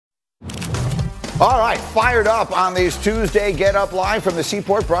All right, fired up on this Tuesday Get Up Live from the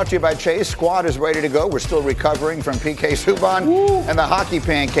Seaport, brought to you by Chase. Squad is ready to go. We're still recovering from PK Subban and the hockey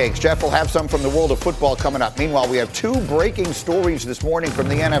pancakes. Jeff will have some from the world of football coming up. Meanwhile, we have two breaking stories this morning from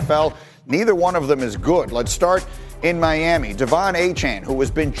the NFL. Neither one of them is good. Let's start in Miami. Devon Achane, who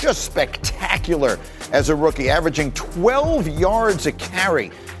has been just spectacular as a rookie, averaging 12 yards a carry,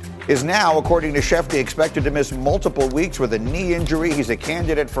 is now, according to Shefty, expected to miss multiple weeks with a knee injury. He's a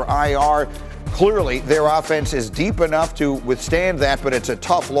candidate for IR. Clearly, their offense is deep enough to withstand that, but it's a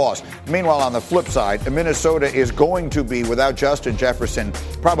tough loss. Meanwhile, on the flip side, Minnesota is going to be, without Justin Jefferson,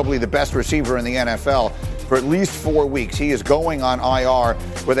 probably the best receiver in the NFL for at least 4 weeks. He is going on IR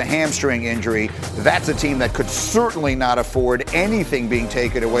with a hamstring injury. That's a team that could certainly not afford anything being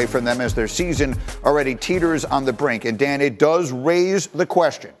taken away from them as their season already teeters on the brink. And Dan, it does raise the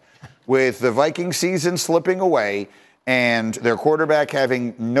question, with the Viking season slipping away and their quarterback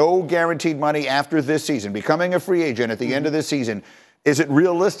having no guaranteed money after this season, becoming a free agent at the end of this season, is it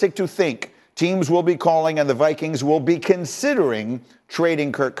realistic to think teams will be calling and the Vikings will be considering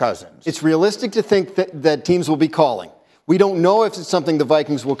trading Kirk Cousins? It's realistic to think that teams will be calling. We don't know if it's something the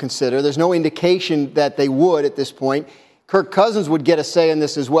Vikings will consider. There's no indication that they would at this point. Kirk Cousins would get a say in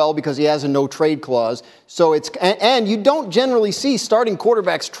this as well because he has a no-trade clause. So and you don't generally see starting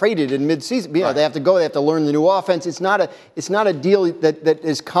quarterbacks traded in midseason. You know, they have to go, they have to learn the new offense. It's not a deal that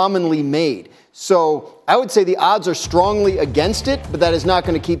is commonly made. So I would say the odds are strongly against it, but that is not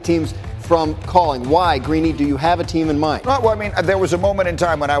going to keep teams from calling. Why, Greeny, do you have a team in mind? Well, I mean, there was a moment in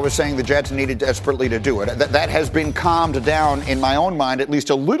time when I was saying the Jets needed desperately to do it. That has been calmed down in my own mind at least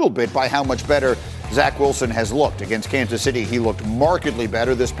a little bit by how much better Zach Wilson has looked. Against Kansas City, he looked markedly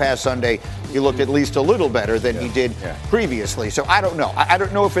better. This past Sunday, he looked at least a little better than he did previously. So I don't know. I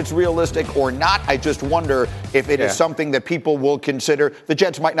don't know if it's realistic or not. I just wonder if it is something that people will consider. The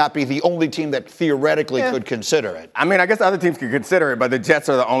Jets might not be the only team that theoretically could consider it. I mean, I guess other teams could consider it, but the Jets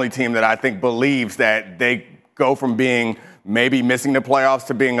are the only team that I think believes that they go from being maybe missing the playoffs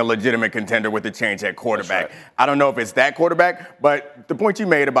to being a legitimate contender with the change at quarterback. Right. I don't know if it's that quarterback, but the point you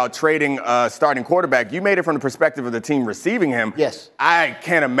made about trading starting quarterback, you made it from the perspective of the team receiving him. Yes. I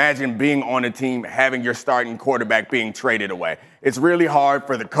can't imagine being on a team having your starting quarterback being traded away. It's really hard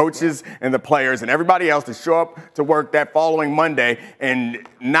for the coaches and the players and everybody else to show up to work that following Monday and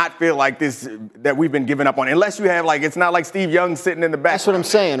not feel like that we've been giving up on. Unless you have, it's not like Steve Young sitting in the back. That's what I'm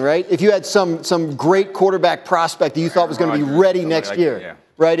saying, right? If you had some great quarterback prospect that you thought was going to be ready next year.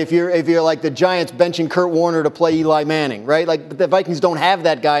 Right, if you're like the Giants benching Kurt Warner to play Eli Manning, right? Like the Vikings don't have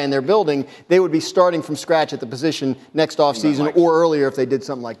that guy in their building. They would be starting from scratch at the position next offseason or earlier if they did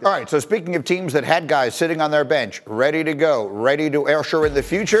something like that. All right, so speaking of teams that had guys sitting on their bench, ready to go, ready to usher in the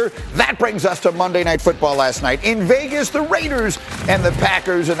future, that brings us to Monday Night Football last night. In Vegas, the Raiders and the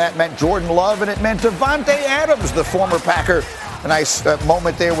Packers, and that meant Jordan Love, and it meant Davante Adams, the former Packer. A nice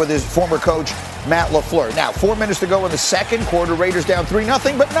moment there with his former coach, Matt LaFleur. Now, 4 minutes to go in the second quarter. Raiders down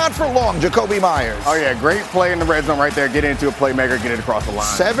 3-0, but not for long. Jacoby Myers. Oh, yeah, great play in the red zone right there. Get into a playmaker, get it across the line.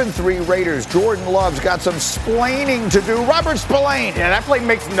 7-3 Raiders. Jordan Love's got some splaining to do. Robert Spillane. Yeah, that play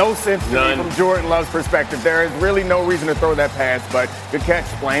makes no sense to me from Jordan Love's perspective. There is really no reason to throw that pass, but good catch,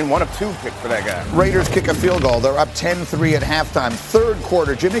 Spillane. 1 of 2 picks for that guy. Raiders kick a field goal. They're up 10-3 at halftime. Third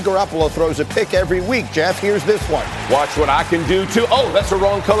quarter, Jimmy Garoppolo throws a pick every week. Jeff, here's this one. Watch what I can do, too. Oh, that's a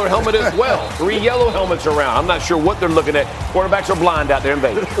wrong color helmet as well. 3 yellow helmets around. I'm not sure what they're looking at. Quarterbacks are blind out there in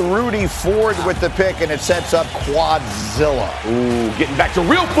Vegas. Rudy Ford with the pick, and it sets up Quadzilla. Ooh, getting back to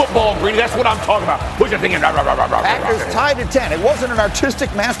real football, Greeny. That's what I'm talking about. Push that thing in. Packers tied at 10. It wasn't an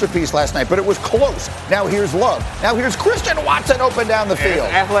artistic masterpiece last night, but it was close. Now here's Love. Now here's Christian Watson open down the field.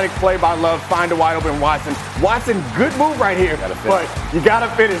 Athletic play by Love. Find a wide open Watson. Watson, good move right here. But you got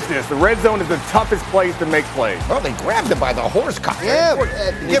to finish this. The red zone is the toughest place to make plays. Well, they grabbed him by the horse collar. Yeah,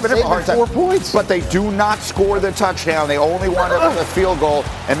 giving him a hard time. 4 points. But they do not score the touchdown. They only want a field goal,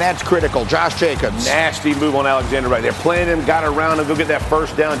 and that's critical. Josh Jacobs. Nasty move on Alexander right there. Playing him, got around and go get that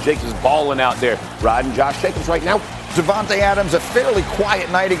first down. Jacobs is balling out there. Riding Josh Jacobs right now. Davante Adams, a fairly quiet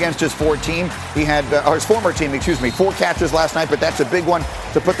night against his former team, 4 catches last night, but that's a big one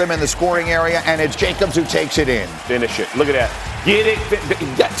to put them in the scoring area, and it's Jacobs who takes it in. Finish it. Look at that. Get it. He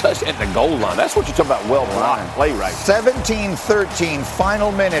got touched at the goal line. That's what you're talking about. Well blocked play right. 17-13,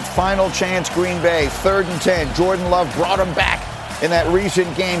 final minute, final chance, Green Bay, 3rd and 10. Jordan Love brought him back in that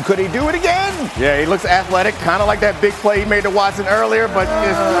recent game. Could he do it again? Yeah, he looks athletic, kind of like that big play he made to Watson earlier, but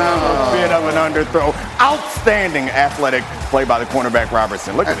just a bit of an underthrow. Outstanding athletic play by the cornerback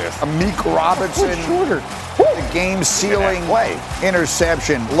Robertson. Look at this. Meek Robinson. Shorter. game-sealing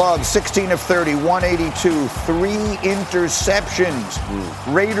interception. Love, 16 of 30, 182, 3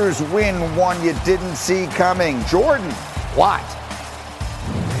 interceptions. Raiders win one you didn't see coming. Jordan, what?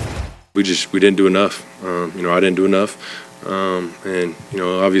 We didn't do enough. I didn't do enough. And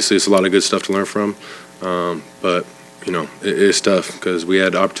obviously it's a lot of good stuff to learn from. But it's tough because we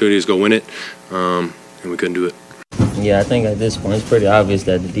had opportunities to go win it, and we couldn't do it. Yeah, I think at this point it's pretty obvious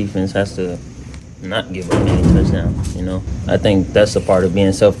that the defense has to not give up any touchdowns. I think that's a part of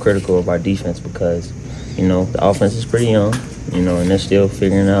being self-critical of our defense because, the offense is pretty young, and they're still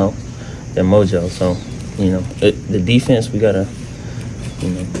figuring out their mojo. So, the defense, we gotta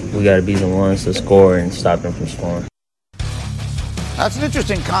be the ones to score and stop them from scoring. That's an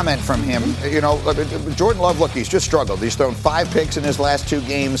interesting comment from him. Jordan Love, look, he's just struggled. He's thrown 5 picks in his last 2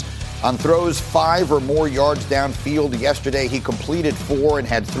 games. On throws 5 or more yards downfield yesterday, he completed 4 and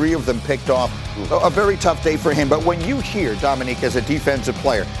had 3 of them picked off. A very tough day for him. But when you hear, Dominique, as a defensive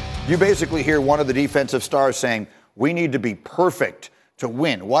player, you basically hear one of the defensive stars saying, we need to be perfect to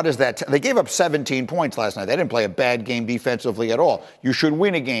win. What is that? They gave up 17 points last night. They didn't play a bad game defensively at all. You should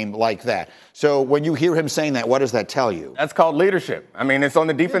win a game like that. So when you hear him saying that, what does that tell you? That's called leadership. I mean, it's on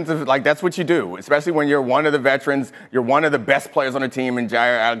the defensive, that's what you do, especially when you're one of the veterans, you're one of the best players on the team in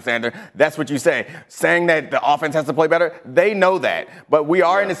Jair Alexander. That's what you say. Saying that the offense has to play better, they know that. But we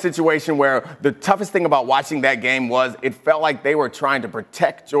are in a situation where the toughest thing about watching that game was it felt like they were trying to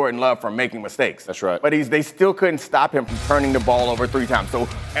protect Jordan Love from making mistakes. That's right. But they still couldn't stop him from turning the ball over 3 times. So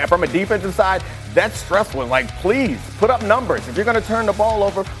from a defensive side, that's stressful. Please, put up numbers. If you're going to turn the ball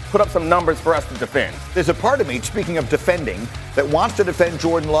over, put up some numbers for us to defend. There's a part of me, speaking of defending, that wants to defend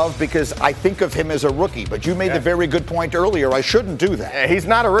Jordan Love because I think of him as a rookie. But you made the very good point earlier. I shouldn't do that. He's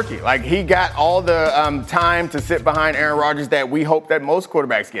not a rookie. He got all the time to sit behind Aaron Rodgers that we hope that most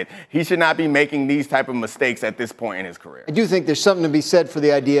quarterbacks get. He should not be making these type of mistakes at this point in his career. I do think there's something to be said for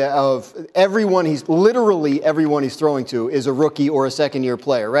the idea of literally everyone he's throwing to is a rookie or a second-year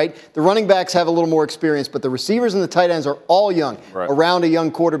player, right? The running backs have a little more experience, but the receivers and the tight ends are all young, around a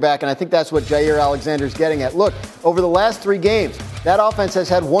young quarterback, and I think that's what Jair Alexander's getting at. Look, over the last 3 games, that offense has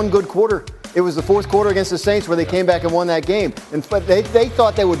had 1 good quarter. It was the 4th quarter against the Saints where they came back and won that game. And they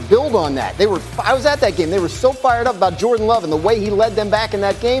thought they would build on that. I was at that game. They were so fired up about Jordan Love and the way he led them back in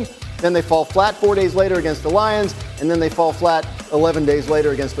that game. Then they fall flat 4 days later against the Lions, and then they fall flat 11 days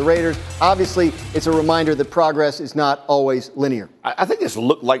later against the Raiders. Obviously, it's a reminder that progress is not always linear. I think this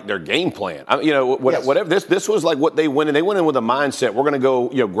looked like their game plan. Whatever this was like what they went in. They went in with a mindset. We're going to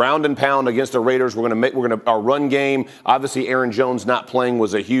go, ground and pound against the Raiders. Our run game. Obviously, Aaron Jones not playing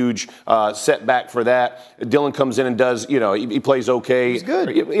was a huge setback for that. Dylan comes in and does, he plays okay. He's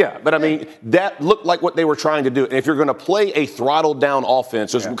good. Yeah, but that looked like what they were trying to do. And if you're going to play a throttled down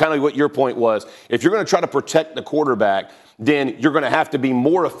offense, is kind of what your point was. If you're going to try to protect the quarterback, then you're going to have to be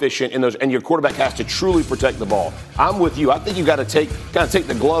more efficient in those, and your quarterback has to truly protect the ball. I'm with you. I think you got to take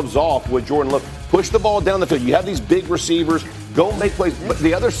the gloves off with Jordan Love. Push the ball down the field. You have these big receivers. Go make plays. But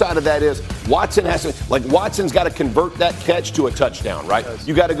the other side of that is Watson's got to convert that catch to a touchdown, right?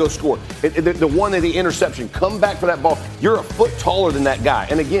 You got to go score. The one of the interception, come back for that ball. You're a foot taller than that guy.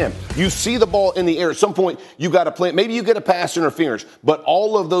 And again, you see the ball in the air. At some point, you got to play it. Maybe you get a pass interference. But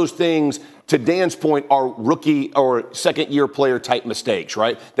all of those things, to Dan's point, are rookie or second-year player type mistakes,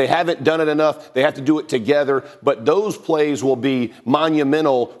 right? They haven't done it enough. They have to do it together. But those plays will be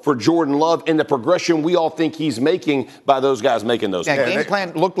monumental for Jordan Love and the progression we all think he's making by those guys making those plays. Game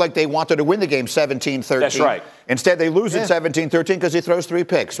plan looked like they wanted to win the game 17-13. That's right. Instead, they lose it 17-13 because he throws 3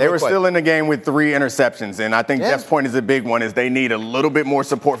 picks. They were still in the game with 3 interceptions, and I think Jeff's point is a big one, is they need a little bit more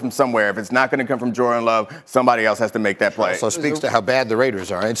support from somewhere. If it's not going to come from Jordan Love, somebody else has to make that play. Also speaks to how bad the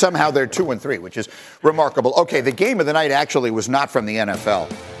Raiders are, and somehow they're 2-3, which is remarkable. Okay, the game of the night actually was not from the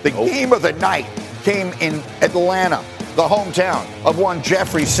NFL. The game of the night came in Atlanta, the hometown of one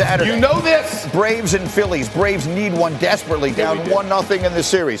Jeffrey Saturday. You know this. Braves and Phillies. Braves need one desperately, down 1-0 in the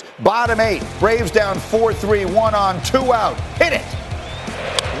series. Bottom 8, Braves down 4-3, 1 on, 2 out. Hit it.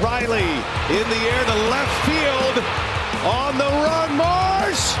 Riley in the air to left field. On the run,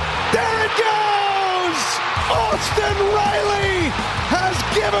 Marsh. There it goes. Austin Riley has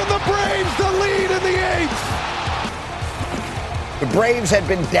given the Braves the lead in the 8th. The Braves had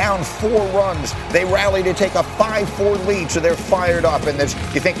been down 4 runs. They rallied to take a 5-4 lead, so they're fired up. And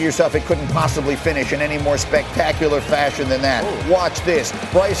you think to yourself, it couldn't possibly finish in any more spectacular fashion than that. Watch this.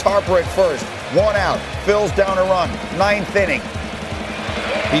 Bryce Harper at first. 1 out. Phil's down a run. 9th inning.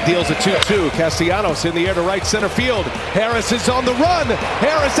 He deals a 2-2. Castellanos in the air to right center field. Harris is on the run.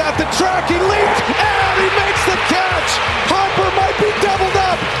 Harris at the track. He leaps and he makes the catch. Harper might be doubled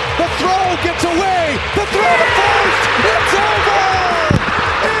up. The throw gets away. The throw to first. It's over.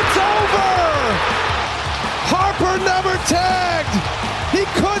 It's over. Harper never tagged. He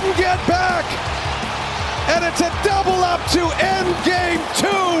couldn't get back. And it's a double up to end game 2.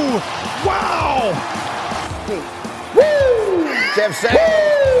 Wow. Woo! Jeff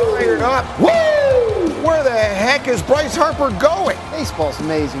Saturday fired up. Woo! Where the heck is Bryce Harper going? Baseball's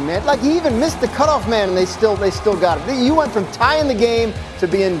amazing, man. Like, he even missed the cutoff man, and they still got him. You went from tying the game to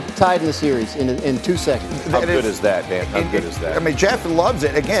being tied in the series in 2 seconds. How good is that, Dan? How good is that? I mean, Jeff loves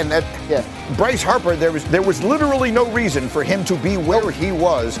it. Again, Bryce Harper, there was literally no reason for him to be where he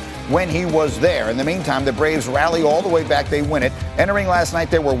was when he was there. In the meantime, the Braves rally all the way back. They win it. Entering last night,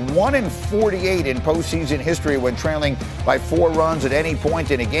 they were 1-48 in postseason history when trailing by 4 runs at any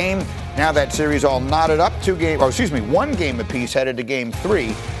point in a game. Now that series all knotted up, 1 game apiece, headed to game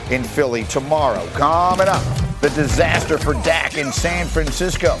 3 in Philly tomorrow. Coming up, the disaster for Dak in San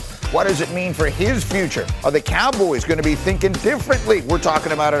Francisco. What does it mean for his future? Are the Cowboys going to be thinking differently? We're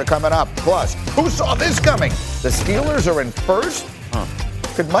talking about it coming up. Plus, who saw this coming? The Steelers are in first?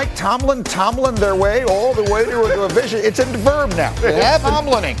 Could Mike Tomlin their way all the way to a division? It's a verb now. They're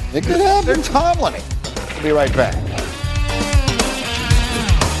Tomlining. It could happen. They're Tomlining. We'll be right back.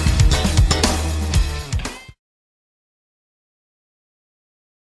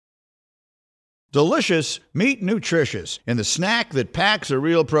 Delicious, meet nutritious. In the snack that packs a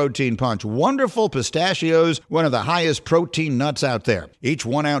real protein punch, Wonderful Pistachios, one of the highest protein nuts out there. Each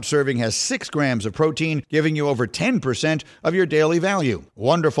 1-ounce serving has 6 grams of protein, giving you over 10% of your daily value.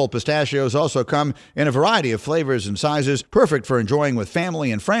 Wonderful Pistachios also come in a variety of flavors and sizes, perfect for enjoying with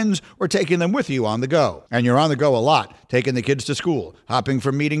family and friends or taking them with you on the go. And you're on the go a lot, taking the kids to school, hopping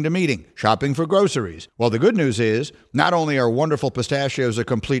from meeting to meeting, shopping for groceries. Well, the good news is, not only are Wonderful Pistachios a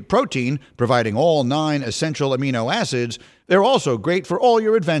complete protein, providing all 9 essential amino acids, they're also great for all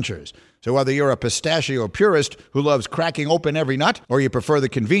your adventures. So whether you're a pistachio purist who loves cracking open every nut, or you prefer the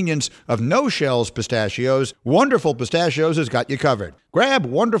convenience of no-shells pistachios, Wonderful Pistachios has got you covered. Grab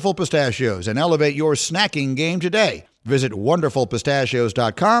Wonderful Pistachios and elevate your snacking game today. Visit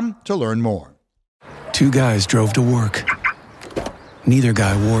wonderfulpistachios.com to learn more. 2 guys drove to work. Neither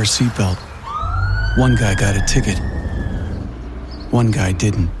guy wore a seatbelt. One guy got a ticket. One guy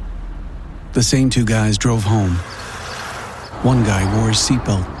didn't. The same 2 guys drove home. One guy wore his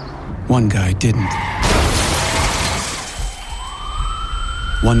seatbelt. One guy didn't.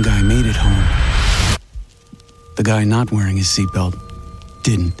 One guy made it home. The guy not wearing his seatbelt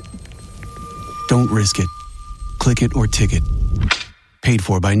didn't. Don't risk it. Click it or ticket. Paid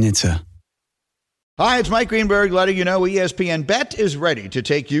for by NHTSA. Hi, it's Mike Greenberg letting you know ESPN Bet is ready to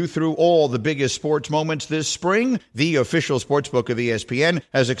take you through all the biggest sports moments this spring. The official sportsbook of ESPN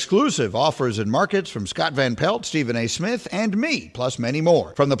has exclusive offers and markets from Scott Van Pelt, Stephen A. Smith, and me, plus many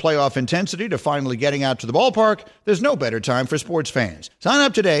more. From the playoff intensity to finally getting out to the ballpark, there's no better time for sports fans. Sign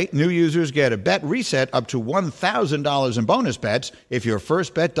up today. New users get a bet reset up to $1,000 in bonus bets if your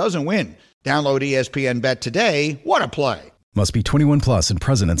first bet doesn't win. Download ESPN Bet today. What a play. Must be 21 plus and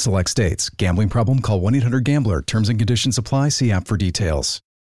present in select states. Gambling problem? Call 1-800-GAMBLER. Terms and conditions apply. See app for details.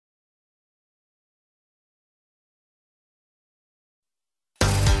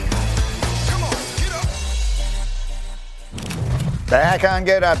 Back on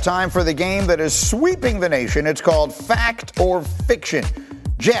Get Up, time for the game that is sweeping the nation. It's called Fact or Fiction.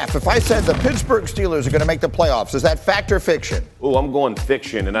 Jeff, if I said the Pittsburgh Steelers are going to make the playoffs, is that fact or fiction? Oh, I'm going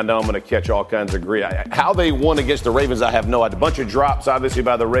fiction, and I know I'm going to catch all kinds of grief. How they won against the Ravens, I have no idea. A bunch of drops, obviously,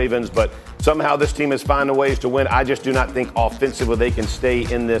 by the Ravens, but somehow this team is finding ways to win. I just do not think offensively they can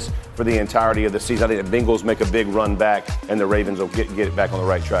stay in this for the entirety of the season. I think the Bengals make a big run back, and the Ravens will get it back on the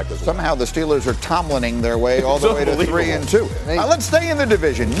right track as well. Somehow the Steelers are Tomlining their way all the way to 3-2. Let's stay in the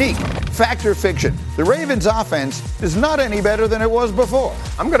division. Neat. Fact or fiction? The Ravens' offense is not any better than it was before.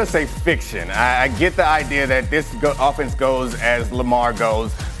 I'm going to say fiction. I get the idea that this offense goes as Lamar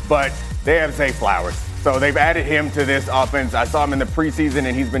goes, but they have Zay Flowers. So they've added him to this offense. I saw him in the preseason,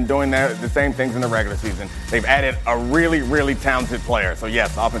 and he's been doing the same things in the regular season. They've added a really, really talented player. So,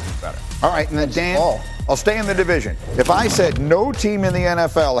 yes, the offense is better. All right, and then, Dan, I'll stay in the division. If I said no team in the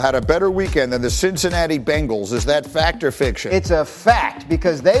NFL had a better weekend than the Cincinnati Bengals, is that fact or fiction? It's a fact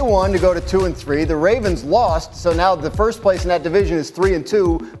because they won to go to 2-3. The Ravens lost, so now the first place in that division is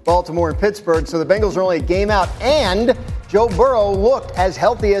 3-2, Baltimore and Pittsburgh. So the Bengals are only a game out, and Joe Burrow looked as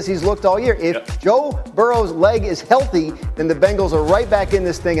healthy as he's looked all year. If Joe Burrow's leg is healthy, then the Bengals are right back in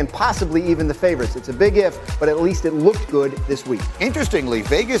this thing and possibly even the favorites. It's a big if, but at least it looked good this week. Interestingly,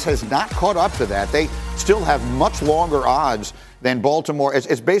 Vegas has not caught up to that. They still have much longer odds then Baltimore.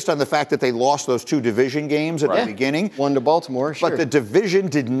 It's based on the fact that they lost those 2 division games at the beginning. One to Baltimore, sure. But the division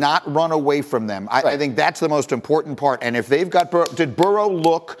did not run away from them. I think that's the most important part. And if they've got Burrow, did Burrow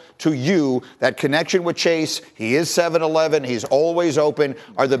look to you, that connection with Chase, he is 7-11, he's always open.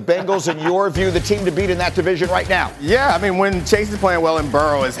 Are the Bengals, in your view, the team to beat in that division right now? Yeah, I mean, when Chase is playing well and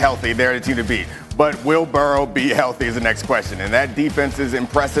Burrow is healthy, they're the team to beat. But will Burrow be healthy is the next question. And that defense is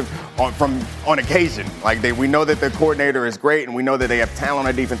impressive on occasion. Like we know that the coordinator is great and we know that they have talent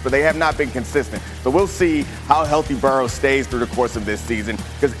on defense, but they have not been consistent. So we'll see how healthy Burrow stays through the course of this season,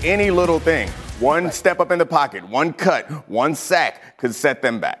 because any little thing, one step up in the pocket, one cut, one sack could set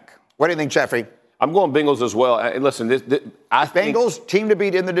them back. What do you think, Jeffrey? I'm going Bengals as well. And listen, I think Bengals, team to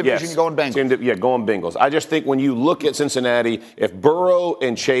beat in the division, yes, going Bengals. Going Bengals. I just think when you look at Cincinnati, if Burrow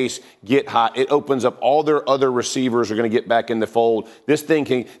and Chase get hot, it opens up all their other receivers are going to get back in the fold. This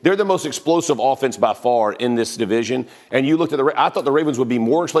thing they're the most explosive offense by far in this division. And you looked at I thought the Ravens would be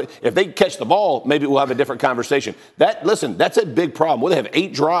more explosive. If they catch the ball, maybe we'll have a different conversation. That's a big problem. Well, they have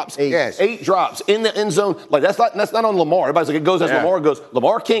 8 drops. Eight drops in the end zone. Like that's not on Lamar. Everybody's like, it goes as Lamar goes.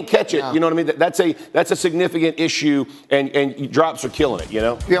 Lamar can't catch it. Yeah. You know what I mean? That's a significant issue, and drops are killing it, you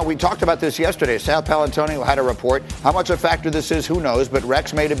know? You know, we talked about this yesterday. Sal Palantonio had a report. How much a factor this is, who knows, but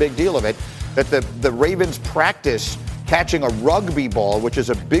Rex made a big deal of it, that the Ravens practice catching a rugby ball, which is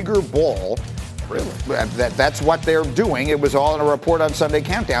a bigger ball. Really? That's what they're doing. It was all in a report on Sunday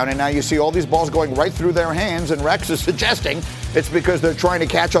Countdown, and now you see all these balls going right through their hands, and Rex is suggesting it's because they're trying to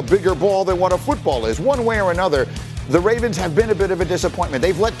catch a bigger ball than what a football is. One way or another, the Ravens have been a bit of a disappointment.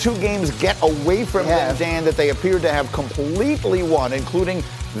 They've let 2 games get away from them, Dan, that they appeared to have completely won, including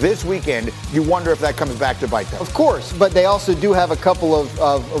this weekend. You wonder if that comes back to bite them. Of course, but they also do have a couple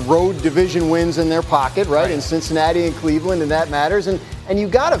of road division wins in their pocket, right? In Cincinnati and Cleveland, and that matters. And you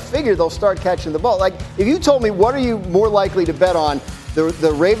got to figure they'll start catching the ball. Like, if you told me what are you more likely to bet on,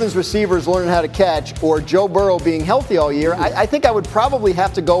 the Ravens receivers learning how to catch or Joe Burrow being healthy all year, I think I would probably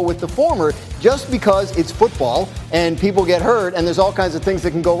have to go with the former, just because it's football and people get hurt and there's all kinds of things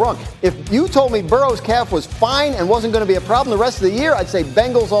that can go wrong. If you told me Burrow's calf was fine and wasn't going to be a problem the rest of the year, I'd say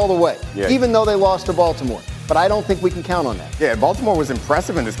Bengals all the way, even though they lost to Baltimore. But I don't think we can count on that. Yeah, Baltimore was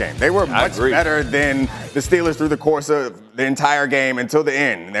impressive in this game. They were much better than the Steelers through the course of the entire game until the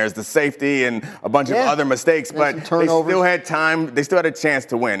end. And there's the safety and a bunch of other mistakes, but they still had time. They still had a chance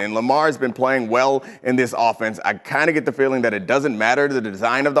to win. And Lamar's been playing well in this offense. I kind of get the feeling that it doesn't matter the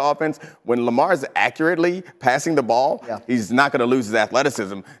design of the offense. When Lamar's accurately passing the ball, he's not going to lose his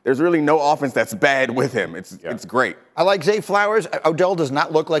athleticism. There's really no offense that's bad with him. It's great. I like Zay Flowers. Odell does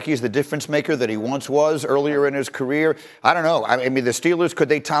not look like he's the difference maker that he once was earlier in his career. I don't know. I mean, the Steelers, could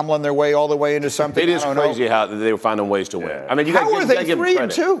they Tomlin their way all the way into something? It is crazy how they were finding ways to win. I mean, how are they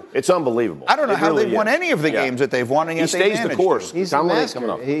 3-2? It's unbelievable. I don't know how they've won any of the games that they've won. He stays the course. He's a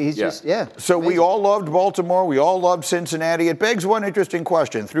master. He's just. So we all loved Baltimore. We all loved Cincinnati. It begs one interesting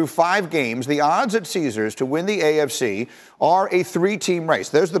question. Through 5 games, the odds at Caesars to win the AFC are a 3-team race.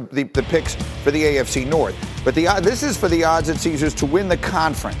 There's the picks for the AFC North. But this is for the odds at Caesars to win the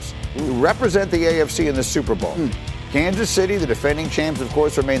conference, to represent the AFC in the Super Bowl. Kansas City, the defending champs, of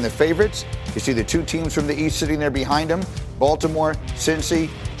course, remain the favorites. You see the 2 teams from the East sitting there behind them. Baltimore, Cincy,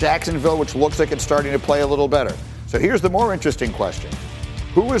 Jacksonville, which looks like it's starting to play a little better. So here's the more interesting question.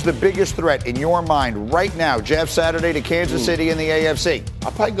 Who is the biggest threat in your mind right now, Jeff Saturday, to Kansas City in the AFC?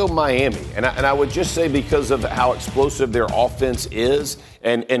 I'll probably go Miami. And I would just say because of how explosive their offense is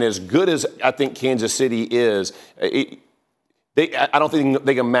and as good as I think Kansas City is, I don't think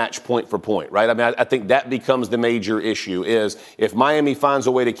they can match point for point, right? I mean, I think that becomes the major issue is if Miami finds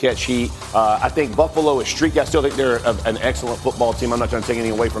a way to catch heat. I think Buffalo is streaky. I still think they're an excellent football team. I'm not trying to take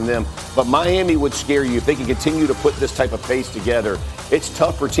anything away from them. But Miami would scare you if they can continue to put this type of pace together. It's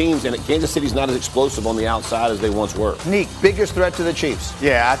tough for teams, and Kansas City's not as explosive on the outside as they once were. Neek, biggest threat to the Chiefs?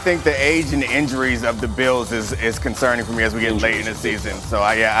 Yeah, I think the age and injuries of the Bills is concerning for me as we get late in the season. So,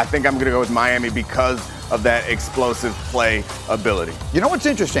 I think I'm going to go with Miami because of that explosive play ability. You know what's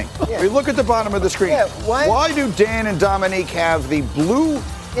interesting? We look at the bottom of the screen. Why do Dan and Dominique have the blue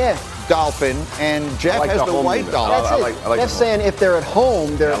dolphin and Jeff has the white dolphin? That's it. Jeff's saying if they're at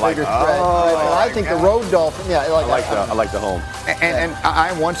home, they're a bigger threat. I think the road dolphin, I like the home. And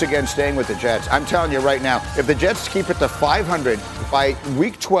I'm once again staying with the Jets. I'm telling you right now, if the Jets keep it to 500 by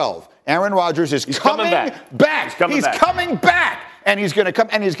week 12, Aaron Rodgers is coming back. He's coming back. and he's going to come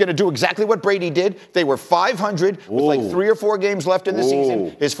and he's going to do exactly what Brady did. They were 500 with like 3 or 4 games left in the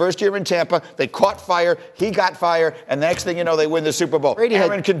season. His first year in Tampa, they caught fire. He got fire, and the next thing you know, they win the Super Bowl.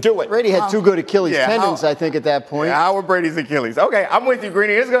 Aaron can do it. Brady had 2 good Achilles tendons, I think, at that point. Yeah, how were Brady's Achilles? Okay, I'm with you,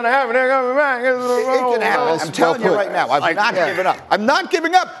 Greeny. It's going to happen. They're coming back. It can happen. I'm telling you right now, I'm not giving up. I'm not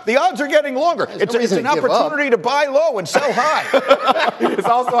giving up. The odds are getting longer. It's an opportunity to buy low and sell high. It's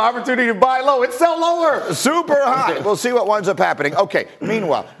also an opportunity to buy low and sell lower. Super high. We'll see what winds up happening. Okay,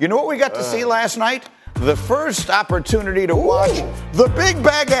 meanwhile, you know what we got to see last night? The first opportunity to watch the Big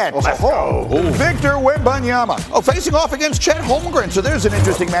Baguette. Let's go. Victor Wembanyama. Oh, facing off against Chet Holmgren. So there's an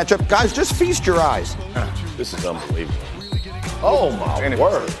interesting matchup. Guys, just feast your eyes. This is unbelievable. Oh, my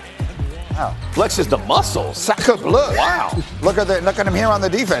word. Wow. Flexes the muscles. Sack of blood. Wow. Look at him here on the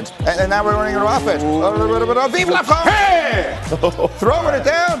defense. And now we're running into offense. Hey! Throwing it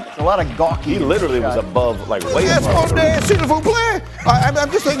down. A lot of gawky. He literally was above, like, way Yes, above. s'il vous plaît.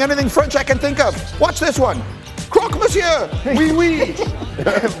 I'm just saying anything French I can think of. Watch this one. Croque monsieur. Oui, oui.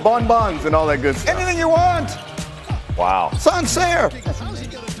 Bonbons and all that good stuff. Anything you want. Wow. Sancerre.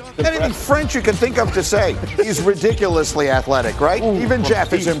 Anything French you can think of to say. He's ridiculously athletic, right? Even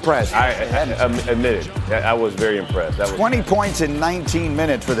Jeff is impressed. I admit it. I was very impressed. 20 points in 19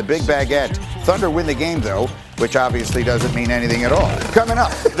 minutes for the Big Baguette. Thunder win the game, though, which obviously doesn't mean anything at all. Coming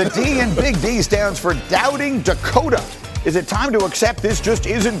up, the D in Big D stands for Doubting Dakota. Is it time to accept this just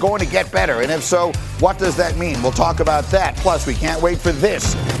isn't going to get better? And if so, what does that mean? We'll talk about that. Plus, we can't wait for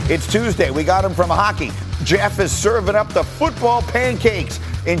this. It's Tuesday. We got him from hockey. Jeff is serving up the football pancakes.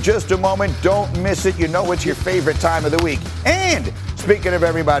 In just a moment, don't miss it. You know it's your favorite time of the week. And speaking of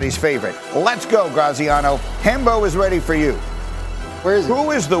everybody's favorite, let's go, Graziano. Hembo is ready for you. Where is he?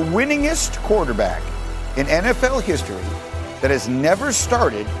 Who is the winningest quarterback in NFL history that has never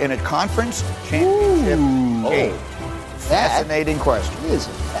started in a conference championship game? Fascinating question. It is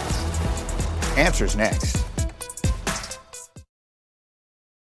fascinating. Answers next.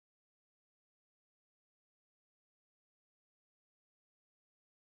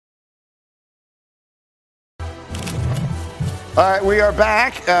 All right, we are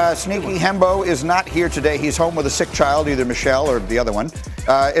back. Sneaky Hembo is not here today. He's home with a sick child, either Michelle or the other one.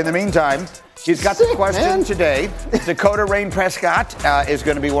 In the meantime, he's got the question today. Dakota Rain Prescott is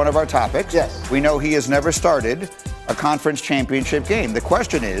going to be one of our topics. Yes. We know he has never started a conference championship game. The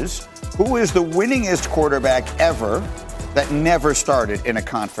question is, who is the winningest quarterback ever that never started in a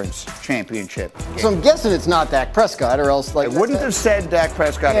conference championship game? So I'm guessing it's not Dak Prescott, or else I wouldn't have said Dak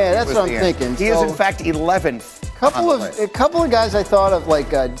Prescott. Yeah, if that's was what I'm the answer. thinking. He is in fact 11th. A couple of guys I thought of, like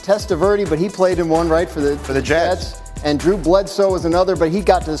Testaverde, but he played in one, right, for the Jets. And Drew Bledsoe was another, but he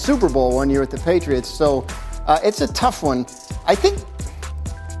got to the Super Bowl one year with the Patriots. So it's a tough one. I think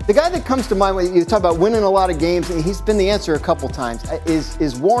the guy that comes to mind when you talk about winning a lot of games, and he's been the answer a couple times,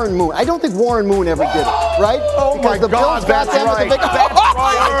 is Warren Moon. I don't think Warren Moon ever did it, right? Oh, because my God, that's right. That's right.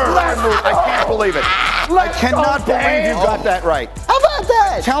 Warren Moon. I can't believe it. I cannot believe you got that right. How about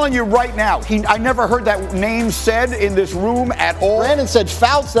that? I'm telling you right now, I never heard that name said in this room at all. Brandon said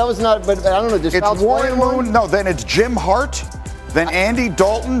Fouts. That was not, but I don't know. Does It's Fouts Warren play Moon. No, then it's Jim Hart, then Andy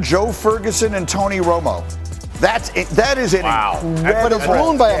Dalton, Joe Ferguson, and Tony Romo. That is an incredible. But it's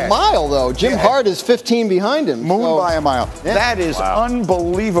Moon by a mile, though. Jim Hart is 15 behind him. Moon by a mile. Yeah. That is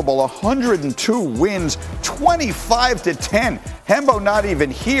unbelievable. 102 wins, 25-10. Hembo not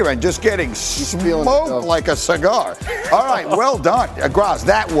even here and just getting smoked like a cigar. All right, well done. Graz,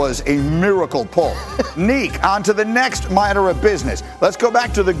 that was a miracle pull. Neek, on to the next matter of business. Let's go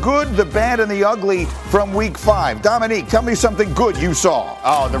back to the good, the bad, and the ugly from week 5. Dominique, tell me something good you saw.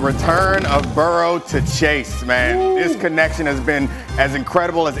 Oh, the return of Burrow to Chase, man. Woo. This connection has been as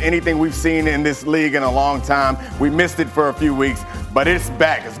incredible as anything we've seen in this league in a long time. We missed it for a few weeks, but it's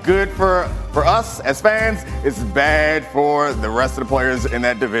back. It's good for us as fans. It's bad for the rest of the players in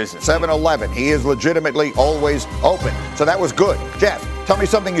that division. 7-11. He is legitimately always open. So that was good. Jeff, tell me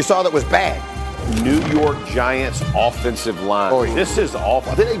something you saw that was bad. New York Giants offensive line. Oh, yeah. This is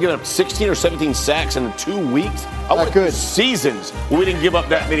awful. I think they give up 16 or 17 sacks in 2 weeks. I went through seasons where we didn't give up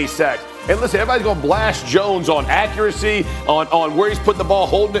that many sacks. And listen, everybody's going to blast Jones on accuracy, on where he's putting the ball,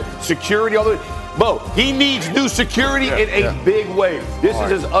 holding it, security, all that. Bo, he needs new security in a big way. This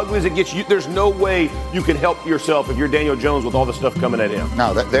is as ugly as it gets. There's no way you can help yourself if you're Daniel Jones with all the stuff coming at him.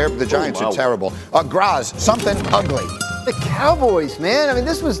 No, the Giants are terrible. Graz, something ugly. The Cowboys, man. I mean,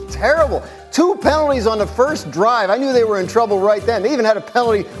 this was terrible. 2 penalties on the first drive. I knew they were in trouble right then. They even had a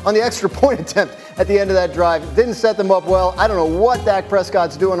penalty on the extra point attempt at the end of that drive. Didn't set them up well. I don't know what Dak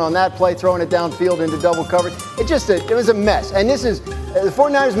Prescott's doing on that play, throwing it downfield into double coverage. It was a mess. And this is, the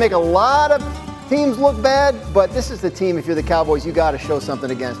 49ers make a lot of teams look bad, but this is the team, if you're the Cowboys, you got to show something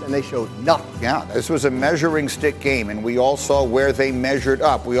against, and they showed nothing. Yeah, this was a measuring stick game, and we all saw where they measured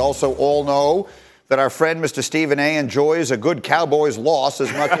up. We also all know that our friend Mr. Stephen A. enjoys a good Cowboys loss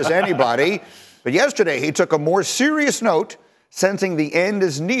as much as anybody. But yesterday, he took a more serious note, sensing the end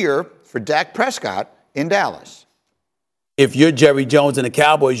is near for Dak Prescott in Dallas. If you're Jerry Jones and the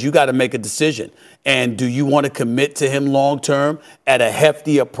Cowboys, you got to make a decision. And do you want to commit to him long term at a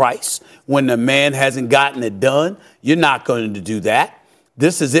heftier price when the man hasn't gotten it done? You're not going to do that.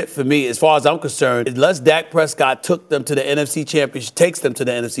 This is it for me, as far as I'm concerned. Unless Dak Prescott takes them to the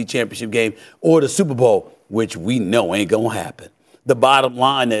NFC Championship game or the Super Bowl, which we know ain't going to happen. The bottom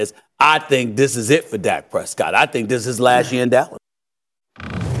line is, I think this is it for Dak Prescott. I think this is last year in Dallas.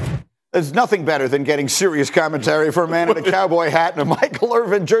 There's nothing better than getting serious commentary for a man in a cowboy hat and a Michael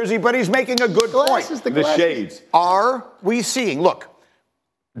Irvin jersey, but he's making a good point. The shades. Are we seeing, look,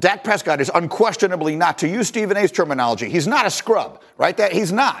 Dak Prescott is unquestionably not, to use Stephen A's terminology, he's not a scrub, right? That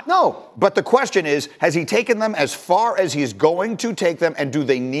he's not. No. But the question is, has he taken them as far as he's going to take them, and do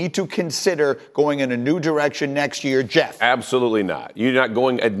they need to consider going in a new direction next year, Jeff? Absolutely not. You're not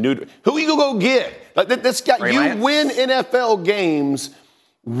going a new. Who are you going to go get? Like this guy, you win NFL games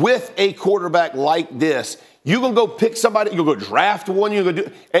with a quarterback like this. You're going to go pick somebody, you're going to go draft one, you're going to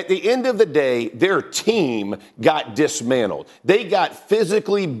do. At the end of the day, their team got dismantled. They got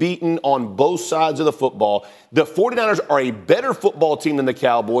physically beaten on both sides of the football. The 49ers are a better football team than the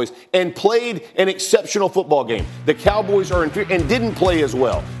Cowboys and played an exceptional football game. The Cowboys are inferior and didn't play as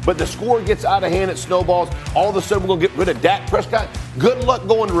well. But the score gets out of hand, it snowballs. All of a sudden, we're going to get rid of Dak Prescott. Good luck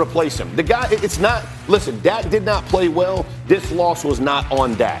going to replace him. The guy, it's not, listen, Dak did not play well. This loss was not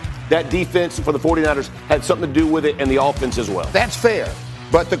on Dak. That defense for the 49ers had something to do with it, and the offense as well. That's fair.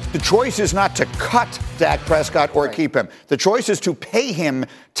 But the choice is not to cut Dak Prescott or keep him. The choice is to pay him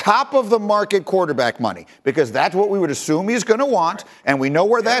top-of-the-market quarterback money, because that's what we would assume he's going to want, and we know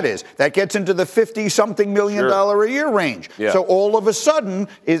where that is. That gets into the $50-something million a year range. Yeah. So all of a sudden,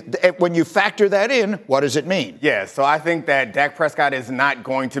 when you factor that in, what does it mean? Yeah, so I think that Dak Prescott is not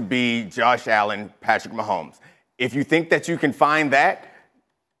going to be Josh Allen, Patrick Mahomes. If you think that you can find that,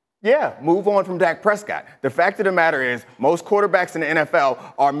 yeah, move on from Dak Prescott. The fact of the matter is, most quarterbacks in the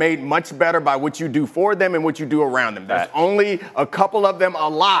NFL are made much better by what you do for them and what you do around them. There's only a couple of them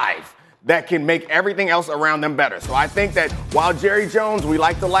alive that can make everything else around them better. So I think that while Jerry Jones, we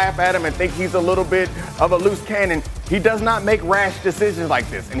like to laugh at him and think he's a little bit of a loose cannon, he does not make rash decisions like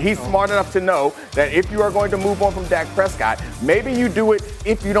this. And he's smart enough to know that if you are going to move on from Dak Prescott, maybe you do it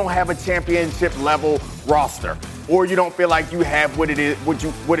if you don't have a championship level roster, or you don't feel like you have what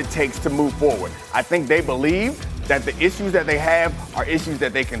it takes to move forward. I think they believe that the issues that they have are issues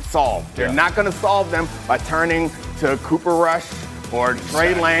that they can solve. They're not going to solve them by turning to Cooper Rush or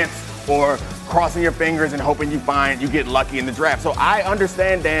Trey Lance or crossing your fingers and hoping you get lucky in the draft. So I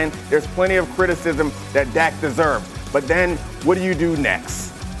understand, Dan, there's plenty of criticism that Dak deserves. But then what do you do next?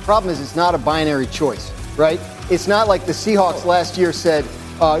 The problem is it's not a binary choice, right? It's not like the Seahawks last year said,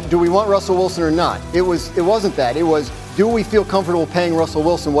 do we want Russell Wilson or not? It wasn't that. It was, do we feel comfortable paying Russell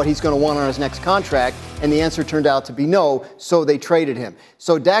Wilson what he's going to want on his next contract? And the answer turned out to be no, so they traded him.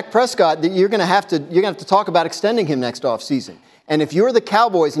 So Dak Prescott, you're going to have to talk about extending him next offseason. And if you're the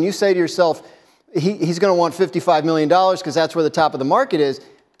Cowboys and you say to yourself, he's going to want $55 million because that's where the top of the market is,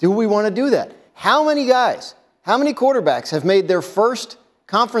 do we want to do that? How many quarterbacks have made their first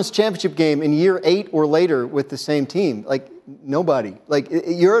conference championship game in year 8 or later with the same team? Like, nobody. Like,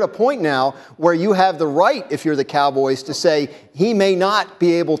 you're at a point now where you have the right, if you're the Cowboys, to say he may not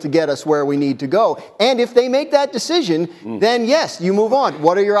be able to get us where we need to go. And if they make that decision, then yes, you move on.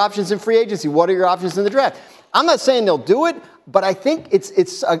 What are your options in free agency? What are your options in the draft? I'm not saying they'll do it, but I think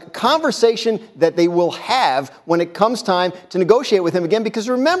it's a conversation that they will have when it comes time to negotiate with him again. Because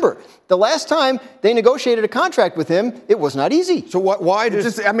remember, the last time they negotiated a contract with him, it was not easy. So why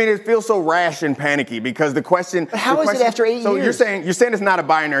does it feels so rash and panicky, because the question. But how is it after 8 years? So you're saying it's not a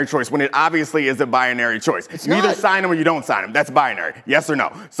binary choice when it obviously is a binary choice. You either sign him or you don't sign him. That's binary. Yes or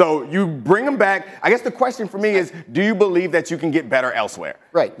no. So you bring him back. I guess the question for me is, do you believe that you can get better elsewhere?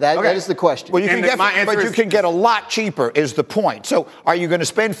 Right. That is the question. Well, you can get a lot cheaper is the point. So are you going to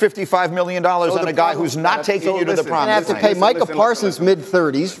spend $55 million on a guy who's not taking you to the promised land? You're going to have to pay Micah Parsons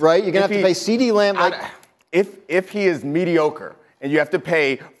mid-30s, right? You're going to have to pay CeeDee Lamb. If he is mediocre and you have to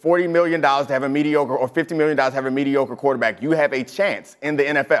pay $40 million to have a mediocre or $50 million to have a mediocre quarterback, you have a chance in the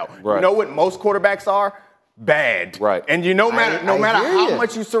NFL. Right. You know what most quarterbacks are? Bad. Right. And no matter how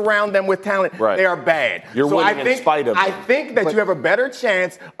much you surround them with talent, they are bad. You're winning in spite of them. I think that you have a better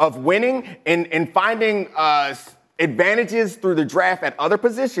chance of winning and finding advantages through the draft at other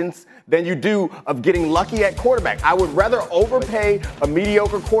positions than you do of getting lucky at quarterback. I would rather overpay a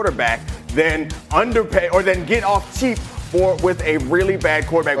mediocre quarterback than underpay or than get off cheap with a really bad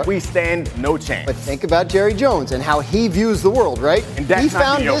quarterback. We stand no chance. But think about Jerry Jones and how he views the world, right? And that's he not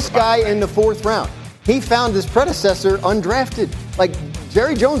found mediocre, this guy in the 4th round. He found his predecessor undrafted. Like,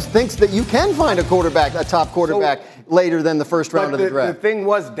 Jerry Jones thinks that you can find a top quarterback later than the 1st round of the draft. The thing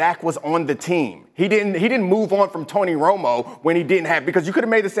was, Dak was on the team. He didn't move on from Tony Romo when he didn't have, because you could have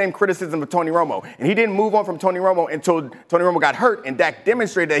made the same criticism of Tony Romo. And he didn't move on from Tony Romo until Tony Romo got hurt and Dak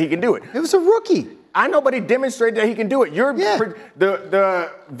demonstrated that he can do it. It was a rookie. I know, but he demonstrated that he can do it.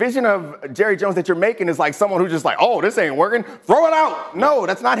 The vision of Jerry Jones that you're making is like someone who's just like, oh, this ain't working, throw it out. No,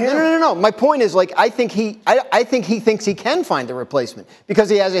 that's not him. No. My point is, like, I think he thinks he can find the replacement because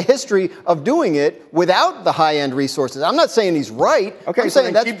he has a history of doing it without the high-end resources. I'm not saying he's right. Okay, I'm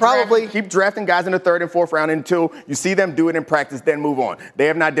saying that's probably keep drafting guys in the 3rd and 4th round until you see them do it in practice, then move on. They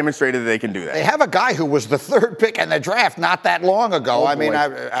have not demonstrated that they can do that. They have a guy who was the 3rd pick in the draft not that long ago. I'm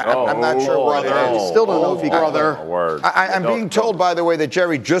not sure what it is. Still don't know if he can. I'm being told, by the way, that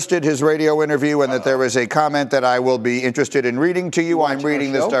Jerry just did his radio interview and that there is a comment that I will be interested in reading to you. I'm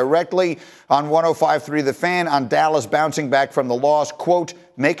reading this directly on 105.3 The Fan on Dallas bouncing back from the loss. Quote,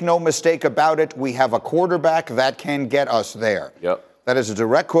 make no mistake about it, we have a quarterback that can get us there. Yep. That is a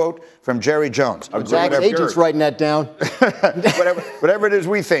direct quote from Jerry Jones. Zach's agent's writing that down. whatever it is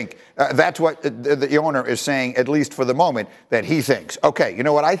we think, that's what the owner is saying, at least for the moment, that he thinks. Okay, you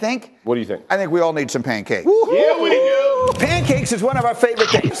know what I think? What do you think? I think we all need some pancakes. Woo-hoo! Yeah, we do. Pancakes is one of our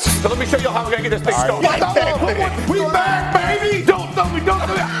favorite things. So let me show you how we're going to get this thing started. We back, baby. Don't throw me. Oh, we got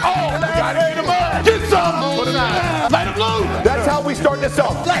it in the mud. Get some. Put it out. Let him loose. That's how we start this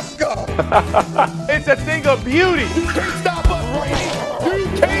off. Let's go. It's a thing of beauty. You can't stop us, Brady. You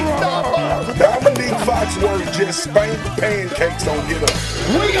can't stop us. Dominique Foxworth just spanked pancakes on Get Up.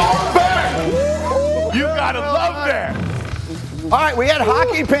 We are back. You got to love that. All right, we had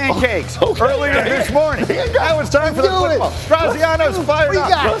hockey pancakes earlier this morning. Now it's time for the football. Straziano's fired up.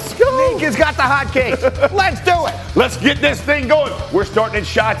 Let's go. Nick has got the hot cakes. Let's do it. Let's get this thing going. We're starting in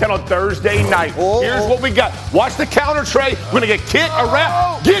Chi-Town on Thursday night. Here's what we got. Watch the counter tray. We're going to get kick or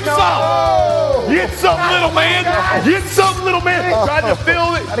wrap. Get some. Get some, little man. Get some, little man. Trying to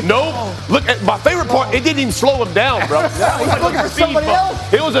fill it. Nope. Look, at my favorite part, it didn't even slow him down, bro. He's looking for somebody else.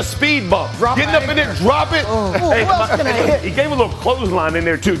 It was a speed bump. Getting up in there, drop it. Hey, who else can I hit? He gave a little clothesline in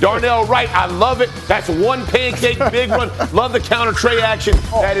there, too. Darnell Wright, I love it. That's one pancake, big run. Love the counter tray action.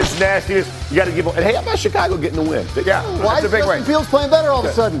 That is nastiness. You got to give him. And hey, how about Chicago getting the win? Yeah, why is Justin Fields playing better all of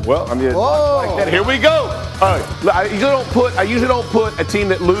a sudden? Well, I mean, like that. Here we go. I usually don't put a team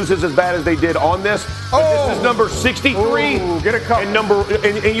that loses as bad as they did on this. But this is number 63. Get a couple. And number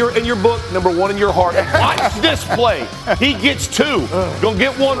in your book, number 1 in your heart. Watch this play. He gets 2. Gonna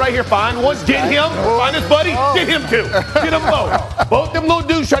get one right here. Find one. Get him. Find his buddy. Get him 2. Get them both. Both them little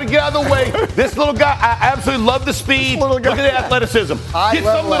dudes trying to get out of the way. This little guy, I absolutely love the speed. Look at the athleticism. Get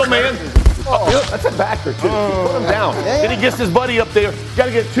some, little man. That's a backer, too. Put him down. Then he gets his buddy up there. Got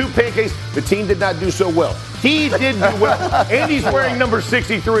to get 2 pancakes. The team did not do so well. He did do well. And he's wearing number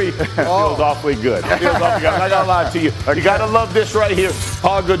 63. Feels awfully good. Feels awfully good. I'm not going to lie to you. You got to love this right here.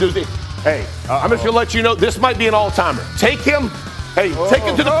 All good dudes. Hey, I'm just going to let you know, this might be an all-timer. Take him. Hey, take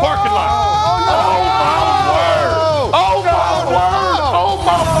him to the parking lot. Oh, my word. Oh, my word. Oh,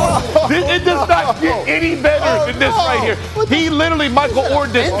 my word. It does not get any better than this right here. He literally Michael Orr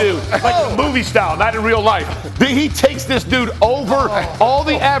this dude, like movie style, not in real life. He takes this dude over all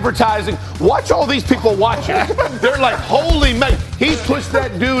the advertising. Watch all these people watching. They're like, holy man. He puts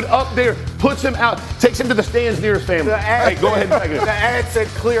that dude up there, puts him out, takes him to the stands near his family. Hey, go ahead and take it. The ad said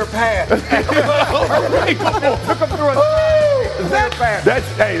clear path. Took him through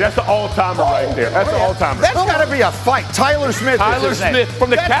that's an all-timer right there. That's an all-timer. That's got to be a fight. Tyler Smith. Tyler Smith from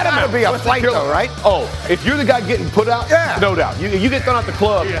the Catamount. That's got to be a fight, though, right? Oh, if you're the guy getting put out, no doubt. You get thrown out the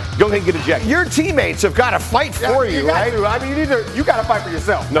club, go ahead and get ejected. Your teammates have got to fight for you, right? I mean, you got to fight for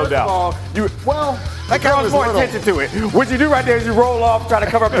yourself. No doubt. That draws more attention to it. What you do right there is you roll off, try to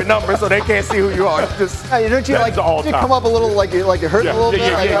cover up your number so they can't see who you are. Don't you like you come up a little like it hurt a little bit?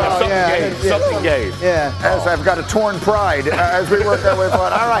 Something gave. Yeah. As I've got a torn pride as we work our way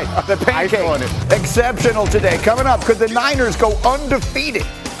forward. All right, the pancake. Exceptional today. Coming up, could the Niners go undefeated?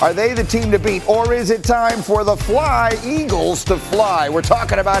 Are they the team to beat, or is it time for the Fly Eagles to fly? We're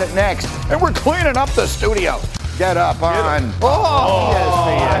talking about it next, and we're cleaning up the studio. Get up on. That's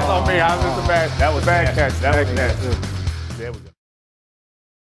on me. That was a bad catch. That was bad. There we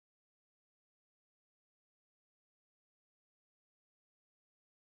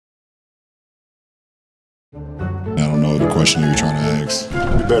go. question are you trying to ask?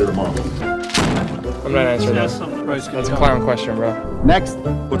 Be better tomorrow. I'm not answering that. That's a clown question, bro. Next.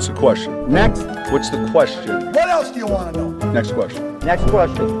 What's the question? Next. What's the question? What else do you want to know? Next question. Next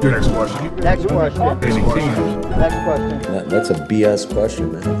question. Your next question. Next question. Next question. Next question. That's a BS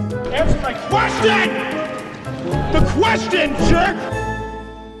question, man. Answer my question! The question, jerk!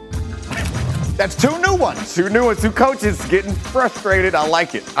 That's two new ones. Two coaches getting frustrated. I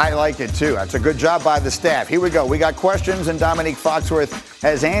like it. I like it, too. That's a good job by the staff. Here we go. We got questions, and Dominique Foxworth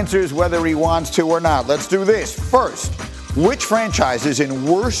has answers whether he wants to or not. Let's do this. First, which franchise is in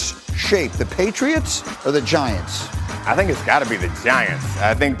worse shape, the Patriots or the Giants? I think it's got to be the Giants.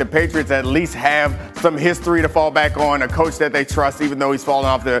 I think the Patriots at least have some history to fall back on, a coach that they trust, even though he's fallen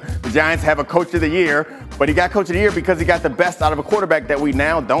off. The Giants have a coach of the year, but he got coach of the year because he got the best out of a quarterback that we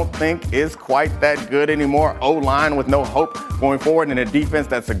now don't think is quite that good anymore. O-line with no hope going forward, and a defense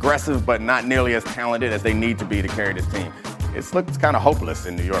that's aggressive but not nearly as talented as they need to be to carry this team. It looks kind of hopeless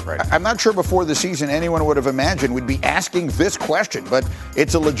in New York right now. I'm not sure before the season anyone would have imagined we'd be asking this question, but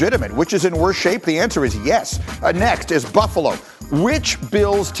it's a legitimate. Which is in worse shape? The answer is yes. Next is Buffalo. Which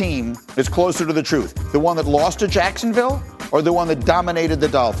Bills team is closer to the truth? The one that lost to Jacksonville or the one that dominated the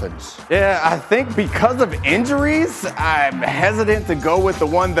Dolphins? Yeah, I think because of injuries, I'm hesitant to go with the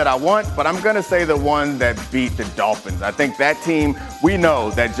one that I want, but I'm going to say the one that beat the Dolphins. I think that team, we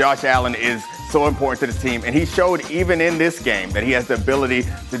know that Josh Allen is so important to this team, and he showed even in this game that he has the ability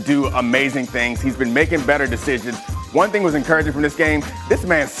to do amazing things. He's been making better decisions. One thing was encouraging from this game, this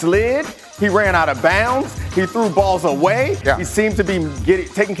man slid, he ran out of bounds, he threw balls away. Yeah. He seemed to be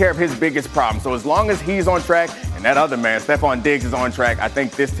taking care of his biggest problem. So as long as he's on track and that other man, Stephon Diggs, is on track, I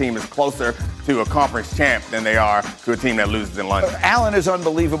think this team is closer to a conference champ than they are to a team that loses in London. Allen is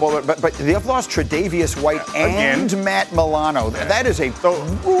unbelievable, but they've lost Tre'Davious White and Matt Milano. Yeah. That is a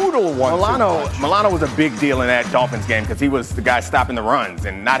brutal one. Milano was a big deal in that Dolphins game because he was the guy stopping the runs,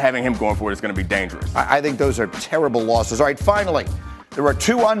 and not having him going for it is going to be dangerous. I think those are terrible losses. All right, finally, there are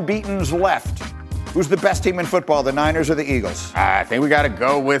two unbeatens left. Who's the best team in football, the Niners or the Eagles? I think we got to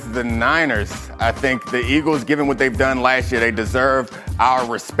go with the Niners. I think the Eagles, given what they've done last year, they deserve our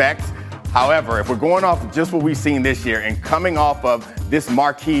respect. However, if we're going off of just what we've seen this year and coming off of this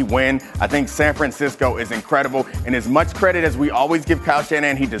marquee win, I think San Francisco is incredible. And as much credit as we always give Kyle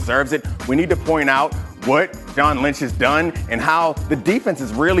Shanahan, he deserves it. We need to point out what John Lynch has done and how the defense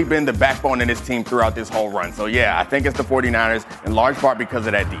has really been the backbone of this team throughout this whole run. So, yeah, I think it's the 49ers in large part because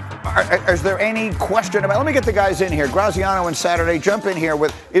of that defense. Is there any question about, let me get the guys in here. Graziano and Saturday, jump in here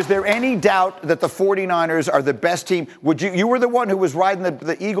with, is there any doubt that the 49ers are the best team? You were the one who was riding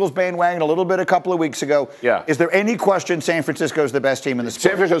the Eagles bandwagon a little bit a couple of weeks ago. Yeah. Is there any question San Francisco is the best team in the sport?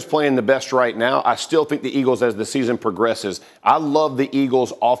 San Francisco's playing the best right now. I still think the Eagles, as the season progresses, I love the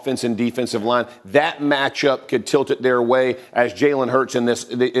Eagles' offense and defensive line. That matchup could tilt it their way as Jalen Hurts and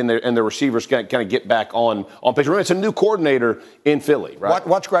the receivers kind of get back on pace. Remember, it's a new coordinator in Philly, right?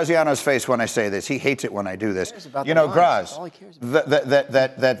 Watch Graziano's face when I say this. He hates it when I do this. You know, Graz,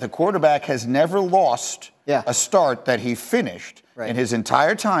 that the quarterback has never lost a start that he finished in his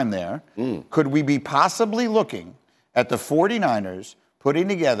entire time there. Could we be possibly looking at the 49ers putting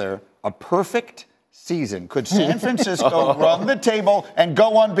together a perfect season? Could San Francisco run the table and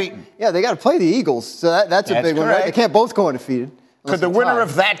go unbeaten? Yeah, they got to play the Eagles, so that's a big one, right? They can't both go undefeated. Could the winner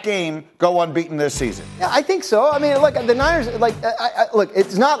of that game go unbeaten this season? Yeah, I think so. I mean, look, the Niners, look,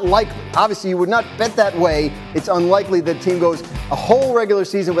 it's not likely. Obviously, you would not bet that way. It's unlikely that team goes a whole regular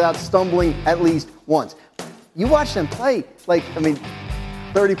season without stumbling at least once. You watch them play,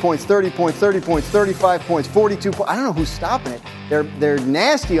 30 points, 30 points, 30 points, 35 points, 42 points. I don't know who's stopping it. They're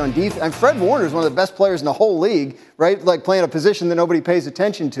nasty on defense. And Fred Warner is one of the best players in the whole league, right? Like playing a position that nobody pays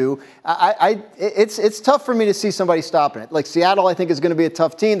attention to. It's tough for me to see somebody stopping it. Like Seattle, I think, is going to be a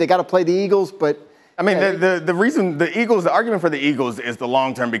tough team. They got to play the Eagles, but I mean, the reason the argument for the Eagles is the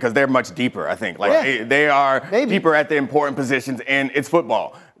long term because they're much deeper, I think. They are deeper at the important positions, and it's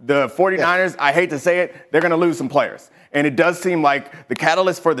football. The 49ers, I hate to say it, they're going to lose some players. And it does seem like the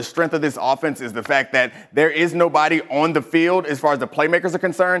catalyst for the strength of this offense is the fact that there is nobody on the field, as far as the playmakers are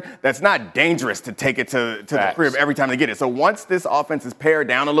concerned, that's not dangerous to take it to the crib every time they get it. So once this offense is pared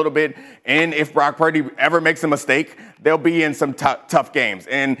down a little bit, and if Brock Purdy ever makes a mistake, they'll be in some tough games.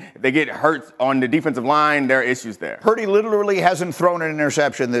 And if they get hurt on the defensive line, there are issues there. Purdy literally hasn't thrown an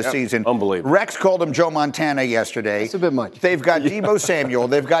interception this season. Unbelievable. Rex called him Joe Montana yesterday. That's a bit much. They've got Deebo Samuel.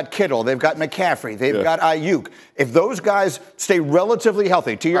 They've got Kittle, they've got McCaffrey, they've got Ayuk. If those guys stay relatively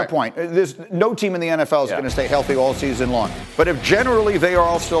healthy, to your point, there's no team in the NFL is going to stay healthy all season long. But if generally they are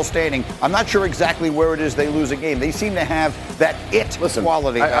all still standing, I'm not sure exactly where it is they lose a game. They seem to have that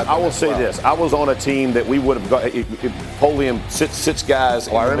quality. I will say this. I was on a team that we would have got. Polium sits guys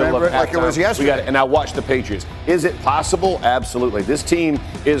in the middle of halftime. Like it was yesterday. And I watched the Patriots. Is it possible? Absolutely. This team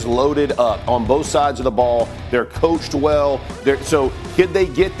is loaded up on both sides of the ball. They're coached well. So could they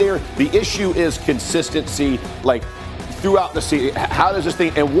get there? The issue is consistency, like throughout the season. How does this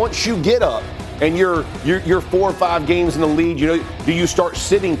thing? And once you get up and you're 4 or 5 games in the lead, do you start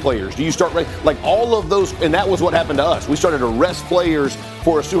sitting players? Do you start like all of those? And that was what happened to us. We started to rest players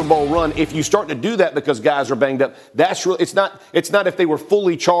for a Super Bowl run. If you start to do that because guys are banged up, that's really it's not if they were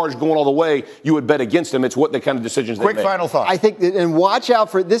fully charged going all the way, you would bet against them. It's what the kind of decisions they make. Quick final thought. I think, and watch out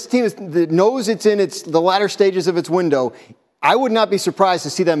for this team that knows it's in the latter stages of its window. I would not be surprised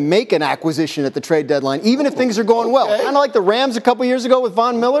to see them make an acquisition at the trade deadline, even if things are going well. Kind of like the Rams a couple years ago with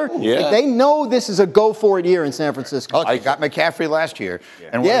Von Miller. Yeah. They know this is a go-for-it year in San Francisco. I got McCaffrey last year,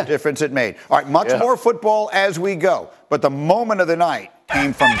 and what a difference it made. All right, much more football as we go. But the moment of the night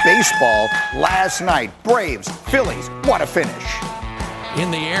came from baseball last night. Braves, Phillies, what a finish.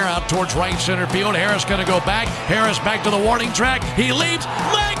 In the air, out towards right center field. Harris going to go back. Harris back to the warning track. He leaps.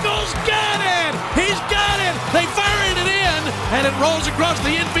 Michael's got it! He's got it! They firing it in, and it rolls across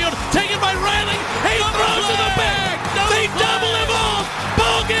the infield. Taken by Riley. He throws to the bag. They double him off.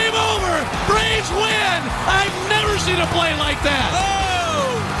 Ball game over. Braves win. I've never seen a play like that.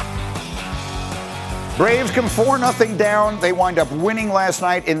 Braves come 4-0 down. They wind up winning last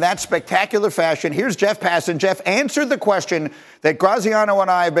night in that spectacular fashion. Here's Jeff Passan. Jeff answered the question that Graziano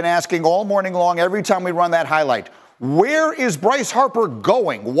and I have been asking all morning long every time we run that highlight. Where is Bryce Harper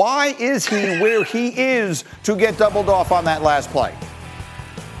going? Why is he where he is to get doubled off on that last play?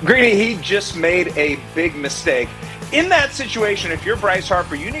 Greeny, he just made a big mistake. In that situation, if you're Bryce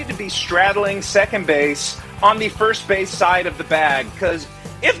Harper, you need to be straddling second base on the first base side of the bag, because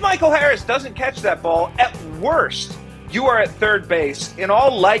if Michael Harris doesn't catch that ball, at worst, you are at third base. In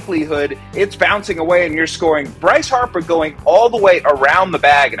all likelihood, it's bouncing away and you're scoring. Bryce Harper going all the way around the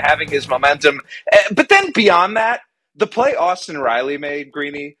bag and having his momentum. But then beyond that, the play Austin Riley made,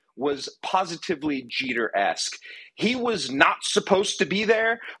 Greeny, was positively Jeter-esque. He was not supposed to be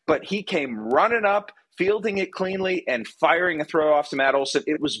there, but he came running up, fielding it cleanly, and firing a throw off to Matt Olson.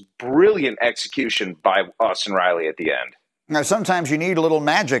 It was brilliant execution by Austin Riley at the end. Now, sometimes you need a little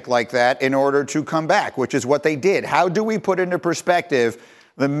magic like that in order to come back, which is what they did. How do we put into perspective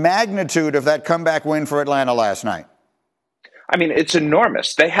the magnitude of that comeback win for Atlanta last night? I mean, it's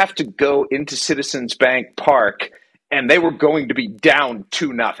enormous. They have to go into Citizens Bank Park, and they were going to be down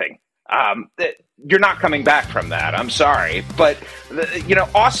 2-0. You're not coming back from that. I'm sorry. But,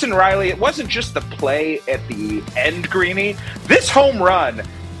 Austin Riley, it wasn't just the play at the end, Greeny. This home run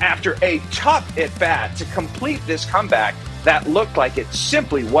after a tough at-bat to complete this comeback that looked like it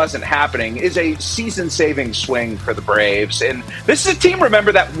simply wasn't happening is a season-saving swing for the Braves. And this is a team,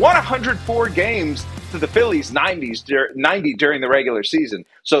 remember, that won 104 games to the Phillies 90 during the regular season.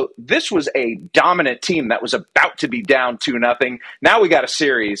 So this was a dominant team that was about to be down 2-0. Now we got a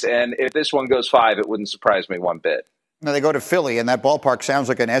series, and if this one goes 5, it wouldn't surprise me one bit. Now they go to Philly, and that ballpark sounds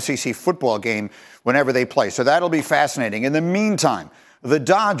like an SEC football game whenever they play. So that'll be fascinating. In the meantime, the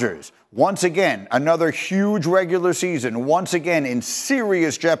Dodgers, once again, another huge regular season, once again in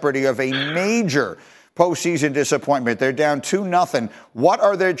serious jeopardy of a major postseason disappointment. They're down 2-0. What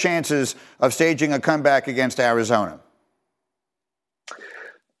are their chances of staging a comeback against Arizona?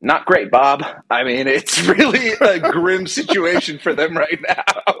 Not great, Bob. I mean, it's really a grim situation for them right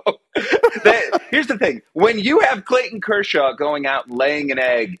now. Here's the thing. When you have Clayton Kershaw going out and laying an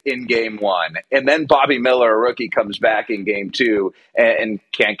egg in game 1, and then Bobby Miller, a rookie, comes back in game 2 and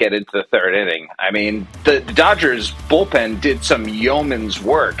can't get into the third inning, I mean, the Dodgers bullpen did some yeoman's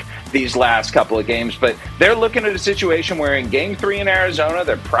work these last couple of games, but they're looking at a situation where in game 3 in Arizona,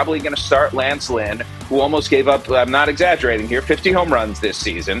 they're probably going to start Lance Lynn, who almost gave up, I'm not exaggerating here, 50 home runs this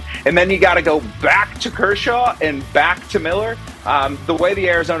season. And then you got to go back to Kershaw and back to Miller. The way the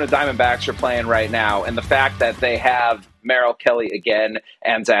Arizona Diamondbacks are playing right now, and the fact that they have Merrill Kelly again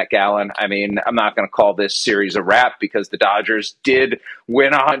and Zach Gallen, I mean, I'm not going to call this series a wrap because the Dodgers did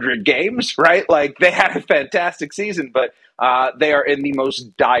win 100 games, right? Like, they had a fantastic season, but they are in the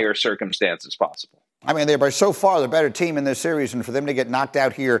most dire circumstances possible. I mean, they're by so far the better team in this series, and for them to get knocked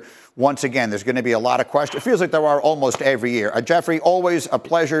out here once again, there's going to be a lot of questions. It feels like there are almost every year. Jeffrey, always a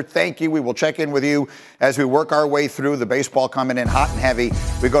pleasure. Thank you. We will check in with you as we work our way through the baseball coming in hot and heavy.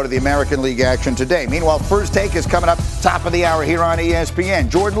 We go to the American League action today. Meanwhile, First Take is coming up top of the hour here on ESPN.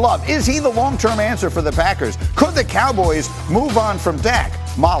 Jordan Love, is he the long-term answer for the Packers? Could the Cowboys move on from Dak?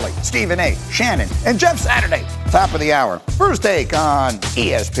 Molly, Stephen A., Shannon, and Jeff Saturday, top of the hour. First Take on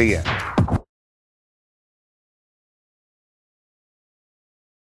ESPN.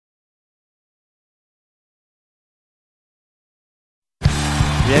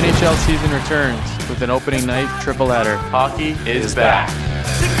 The NHL season returns with an opening night triple-header. Hockey is back.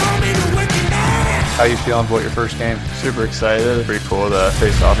 How you feeling about your first game? Super excited. Pretty cool to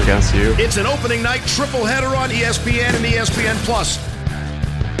face off against you. It's an opening night triple-header on ESPN and ESPN+.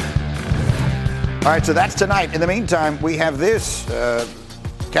 All right, so that's tonight. In the meantime, we have this.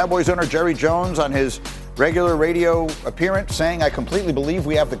 Cowboys owner Jerry Jones on his regular radio appearance saying, I completely believe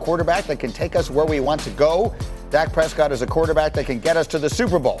we have the quarterback that can take us where we want to go. Dak Prescott is a quarterback that can get us to the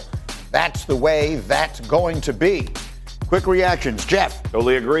Super Bowl. That's the way that's going to be. Quick reactions. Jeff.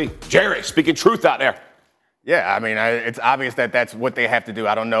 Totally agree. Jerry, speaking truth out there. Yeah, I mean, it's obvious that that's what they have to do.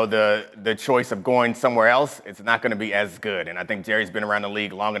 I don't know the choice of going somewhere else. It's not going to be as good. And I think Jerry's been around the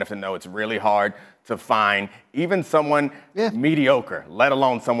league long enough to know it's really hard to find even someone mediocre, let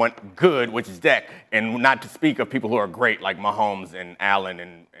alone someone good, which is Dak. And not to speak of people who are great like Mahomes and Allen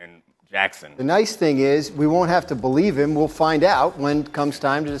and Jackson. The nice thing is we won't have to believe him. We'll find out when it comes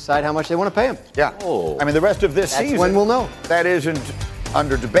time to decide how much they want to pay him. Yeah. I mean, the rest of this season. When we'll know. That isn't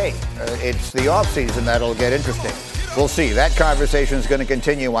under debate. It's the offseason that'll get interesting. We'll see. That conversation is going to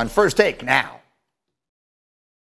continue on First Take now.